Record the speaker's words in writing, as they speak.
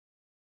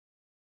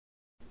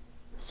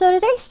So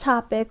today's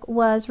topic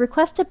was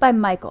requested by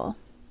Michael.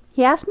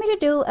 He asked me to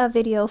do a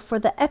video for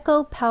the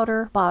Ecco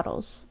powder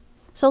bottles.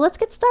 So let's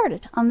get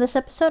started on this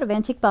episode of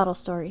Antique Bottle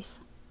Stories.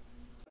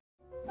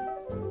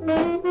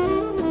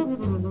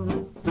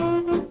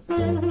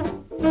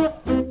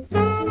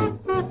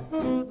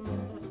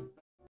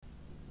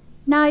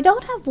 Now I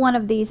don't have one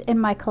of these in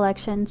my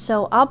collection,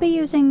 so I'll be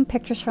using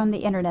pictures from the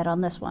internet on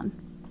this one.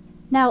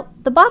 Now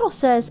the bottle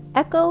says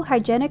Ecco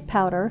Hygenic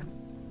Powder,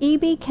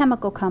 EB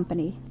Chemical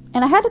Company.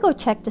 And I had to go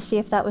check to see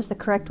if that was the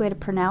correct way to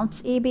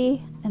pronounce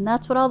EB, and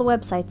that's what all the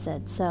websites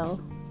said,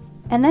 so.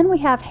 And then we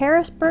have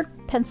Harrisburg,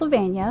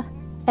 Pennsylvania,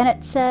 and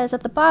it says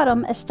at the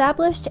bottom,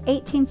 established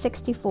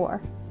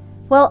 1864.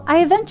 Well,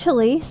 I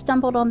eventually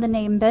stumbled on the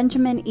name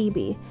Benjamin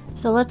Eby,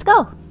 so let's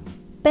go.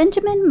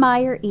 Benjamin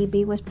Meyer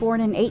Eby was born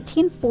in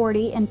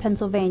 1840 in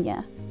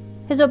Pennsylvania.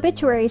 His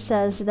obituary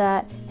says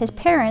that his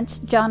parents,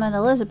 John and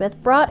Elizabeth,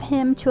 brought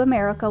him to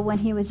America when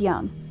he was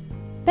young.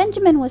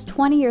 Benjamin was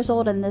 20 years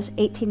old in this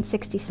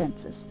 1860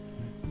 census.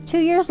 2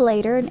 years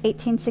later, in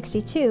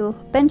 1862,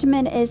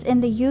 Benjamin is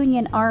in the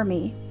Union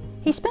Army.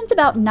 He spends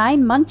about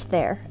 9 months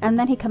there, and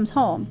then he comes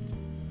home.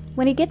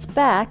 When he gets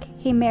back,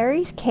 he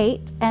marries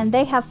Kate, and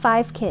they have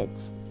 5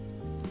 kids.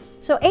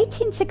 So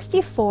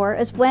 1864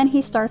 is when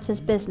he starts his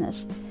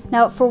business.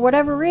 Now, for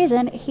whatever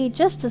reason, he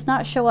just does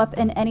not show up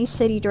in any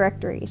city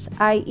directories.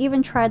 I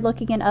even tried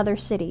looking in other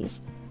cities.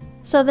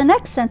 So the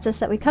next census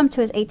that we come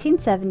to is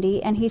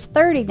 1870, and he's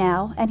 30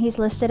 now, and he's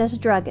listed as a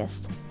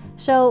druggist.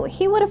 So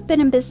he would have been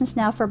in business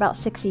now for about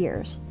 6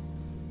 years.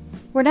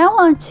 We're now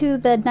on to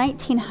the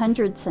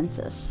 1900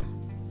 census.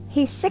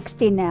 He's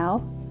 60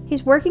 now,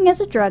 he's working as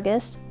a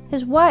druggist,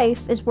 his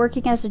wife is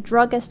working as a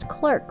druggist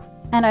clerk,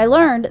 and I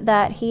learned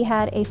that he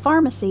had a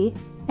pharmacy,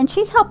 and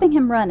she's helping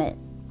him run it.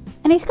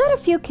 And he's got a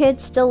few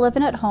kids still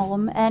living at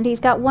home, and he's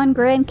got 1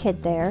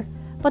 grandkid there,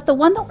 but the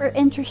one that we're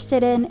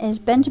interested in is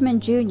Benjamin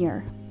Jr.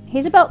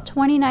 He's about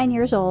 29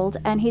 years old,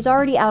 and he's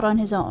already out on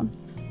his own.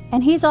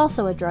 And he's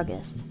also a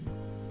druggist.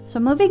 So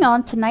moving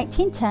on to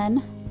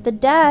 1910, the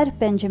dad,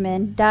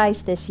 Benjamin,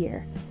 dies this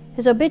year.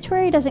 His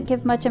obituary doesn't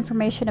give much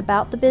information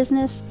about the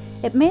business.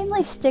 It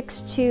mainly sticks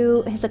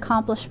to his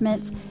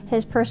accomplishments,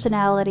 his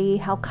personality,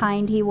 how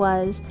kind he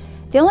was.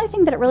 The only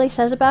thing that it really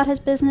says about his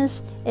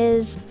business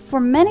is, for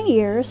many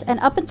years, and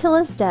up until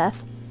his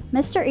death,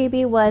 Mr.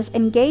 Eby was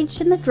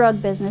engaged in the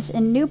drug business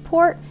in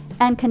Newport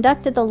and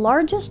conducted the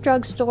largest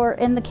drugstore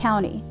in the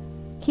county.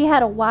 He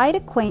had a wide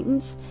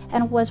acquaintance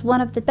and was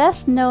one of the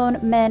best known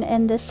men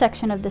in this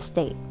section of the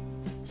state.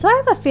 So I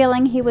have a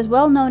feeling he was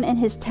well known in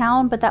his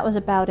town, but that was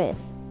about it.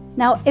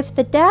 Now, if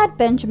the dad,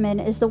 Benjamin,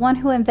 is the one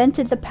who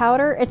invented the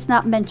powder, it's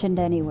not mentioned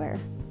anywhere.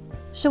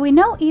 So we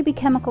know EB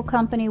Chemical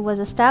Company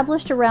was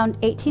established around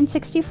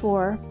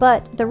 1864,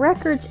 but the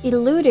records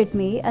eluded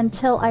me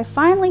until I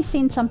finally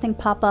seen something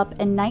pop up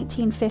in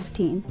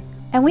 1915.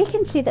 And we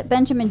can see that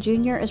Benjamin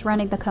Jr. is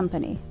running the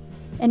company.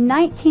 In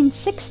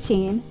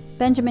 1916,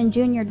 Benjamin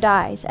Jr.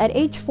 dies at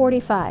age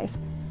 45.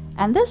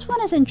 And this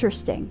one is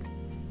interesting.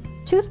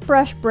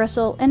 Toothbrush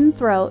bristle in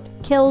throat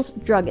kills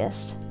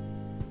druggist.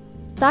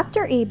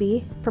 Dr.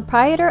 Eby,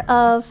 proprietor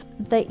of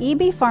the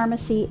Eby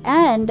Pharmacy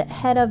and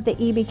head of the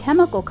Eby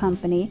Chemical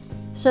Company,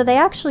 so they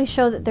actually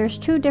show that there's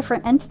 2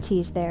 different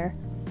entities there.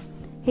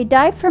 He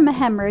died from a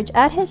hemorrhage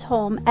at his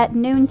home at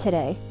noon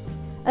today.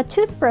 A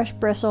toothbrush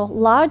bristle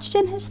lodged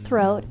in his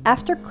throat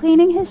after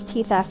cleaning his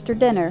teeth after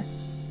dinner.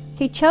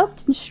 He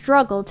choked and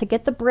struggled to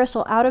get the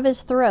bristle out of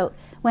his throat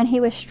when he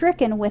was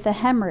stricken with a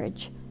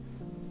hemorrhage.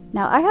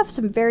 Now, I have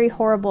some very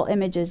horrible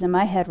images in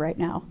my head right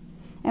now.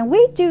 And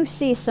we do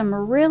see some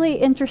really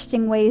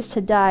interesting ways to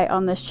die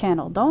on this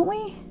channel, don't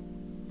we?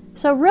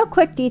 So, real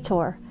quick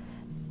detour.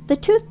 The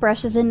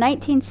toothbrushes in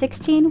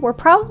 1916 were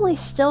probably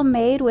still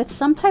made with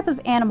some type of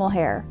animal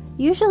hair,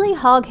 usually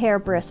hog hair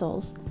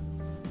bristles.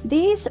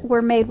 These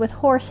were made with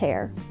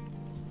horsehair.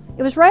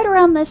 It was right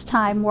around this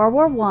time, World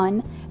War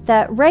I,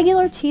 that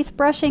regular teeth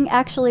brushing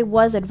actually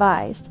was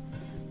advised.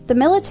 The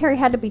military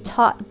had to be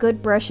taught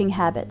good brushing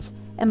habits,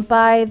 and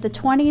by the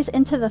 20s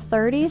into the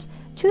 30s,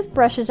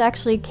 toothbrushes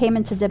actually came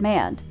into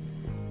demand.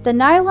 The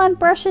nylon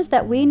brushes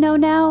that we know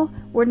now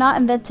were not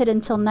invented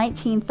until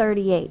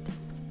 1938.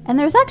 And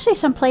there's actually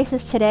some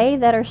places today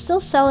that are still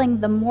selling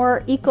the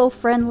more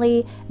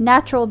eco-friendly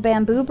natural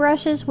bamboo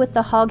brushes with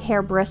the hog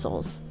hair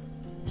bristles.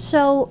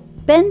 So,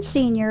 Ben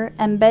Sr.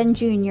 and Ben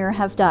Jr.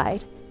 have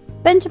died.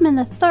 Benjamin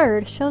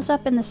III shows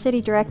up in the city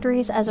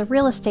directories as a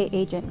real estate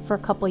agent for a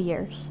couple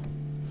years.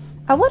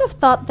 I would have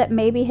thought that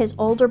maybe his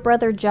older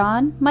brother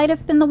John might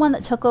have been the one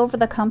that took over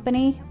the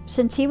company,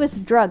 since he was the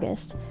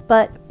druggist,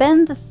 but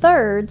Ben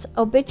III's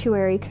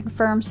obituary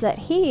confirms that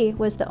he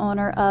was the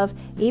owner of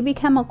EB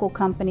Chemical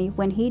Company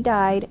when he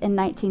died in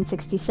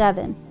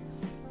 1967.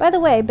 By the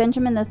way,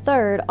 Benjamin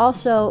III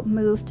also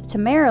moved to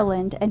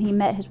Maryland and he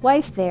met his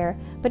wife there,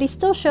 but he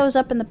still shows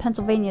up in the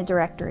Pennsylvania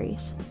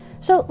directories.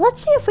 So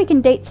let's see if we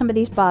can date some of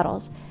these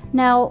bottles.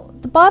 Now,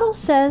 the bottle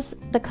says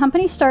the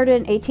company started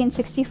in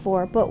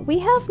 1864, but we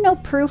have no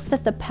proof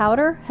that the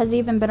powder has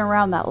even been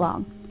around that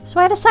long. So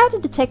I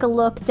decided to take a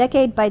look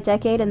decade by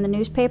decade in the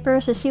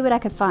newspapers to see what I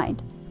could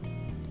find.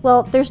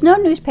 Well, there's no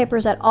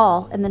newspapers at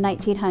all in the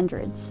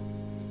 1900s.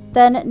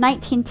 Then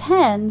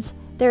 1910s,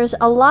 there's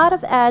a lot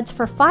of ads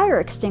for fire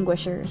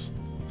extinguishers.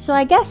 So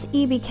I guess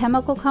EB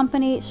Chemical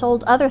Company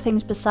sold other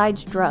things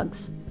besides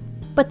drugs.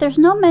 But there's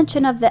no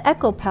mention of the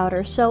Ecco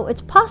powder, so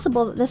it's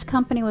possible that this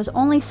company was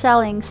only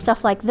selling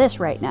stuff like this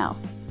right now.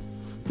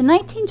 The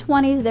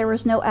 1920s, there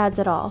was no ads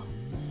at all.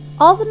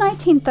 All the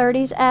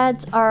 1930s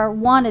ads are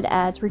wanted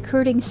ads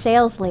recruiting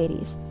sales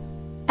ladies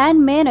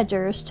and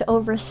managers to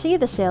oversee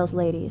the sales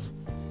ladies.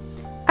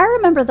 I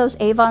remember those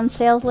Avon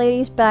sales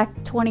ladies back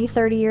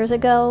 20-30 years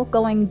ago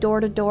going door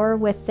to door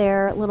with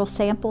their little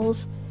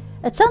samples.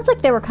 It sounds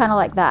like they were kind of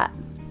like that.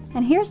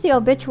 And here's the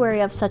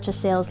obituary of such a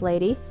sales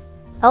lady,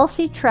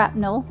 Elsie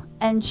Trapnell,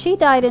 and she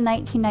died in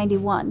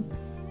 1991.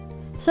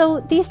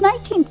 So these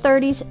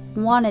 1930s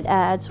wanted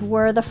ads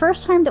were the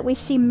first time that we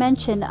see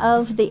mention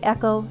of the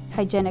Ecco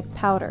Hygenic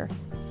powder.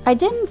 I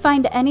didn't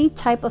find any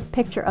type of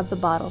picture of the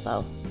bottle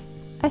though.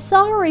 I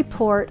saw a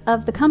report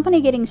of the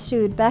company getting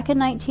sued back in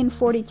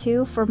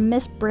 1942 for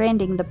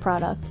misbranding the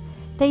product.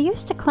 They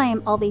used to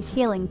claim all these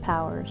healing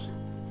powers.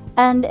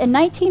 And in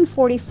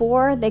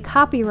 1944, they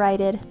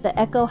copyrighted the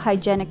Ecco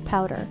Hygenic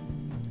powder.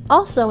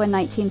 Also in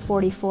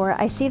 1944,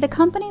 I see the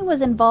company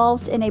was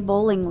involved in a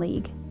bowling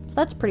league, so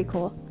that's pretty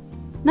cool.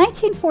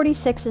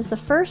 1946 is the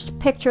first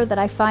picture that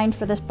I find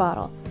for this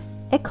bottle.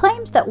 It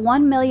claims that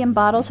 1 million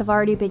bottles have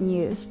already been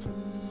used.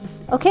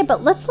 Okay,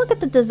 but let's look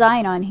at the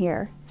design on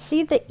here.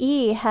 See, the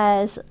E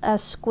has a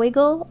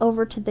squiggle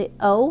over to the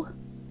O.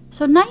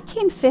 So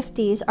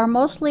 1950s are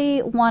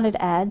mostly wanted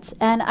ads,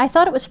 and I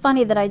thought it was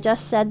funny that I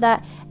just said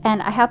that,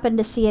 and I happened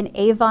to see an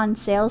Avon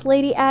sales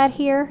lady ad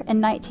here in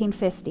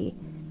 1950.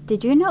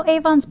 Did you know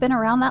Avon's been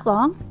around that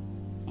long?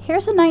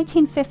 Here's a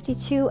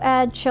 1952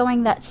 ad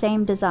showing that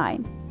same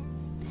design.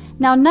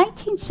 Now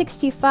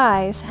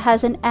 1965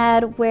 has an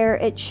ad where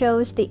it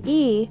shows the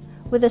E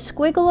with a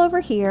squiggle over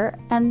here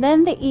and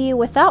then the E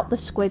without the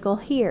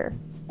squiggle here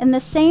in the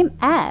same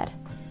ad.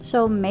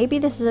 So maybe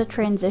this is a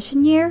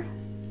transition year?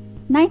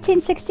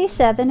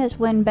 1967 is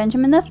when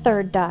Benjamin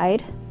III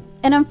died,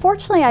 and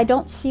unfortunately I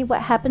don't see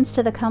what happens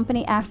to the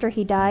company after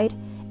he died,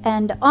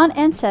 and on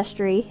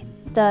Ancestry,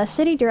 the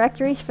city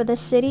directories for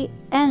this city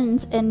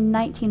ends in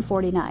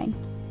 1949.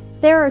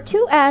 There are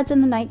 2 ads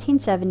in the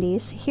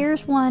 1970s.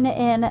 Here's one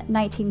in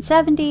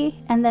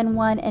 1970 and then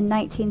one in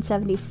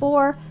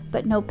 1974,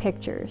 but no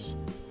pictures.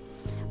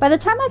 By the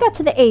time I got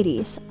to the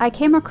 80s, I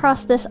came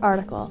across this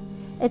article.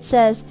 It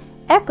says,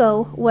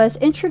 Ecco was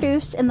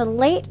introduced in the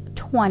late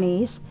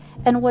 20s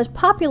and was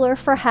popular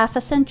for half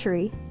a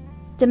century.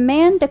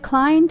 Demand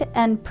declined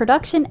and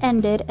production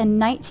ended in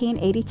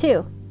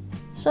 1982.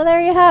 So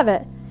there you have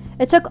it.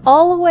 It took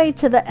all the way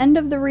to the end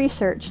of the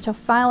research to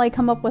finally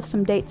come up with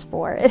some dates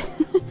for it.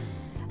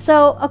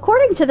 So,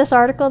 according to this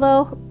article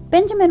though,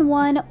 Benjamin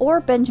I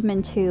or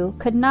Benjamin II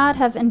could not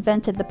have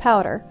invented the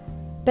powder.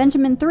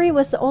 Benjamin III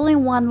was the only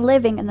one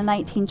living in the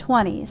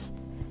 1920s.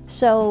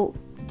 So,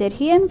 did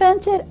he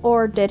invent it,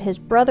 or did his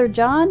brother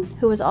John,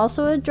 who was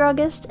also a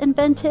druggist,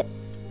 invent it?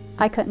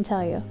 I couldn't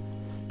tell you.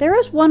 There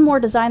is one more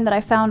design that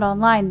I found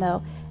online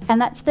though, and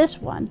that's this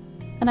one.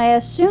 And I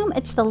assume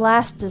it's the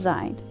last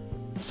design.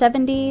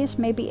 70s,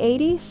 maybe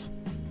 80s?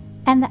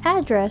 And the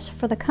address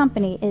for the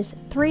company is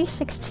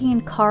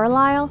 316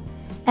 Carlisle,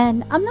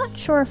 and I'm not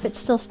sure if it's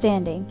still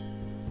standing.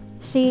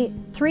 See,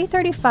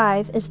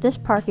 335 is this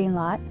parking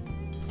lot,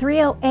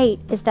 308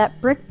 is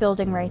that brick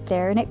building right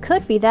there, and it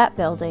could be that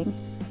building,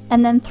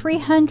 and then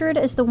 300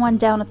 is the one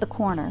down at the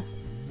corner.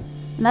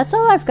 And that's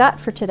all I've got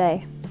for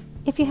today.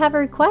 If you have a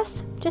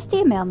request, just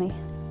email me.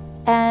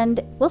 And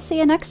we'll see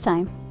you next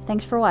time.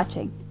 Thanks for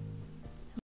watching.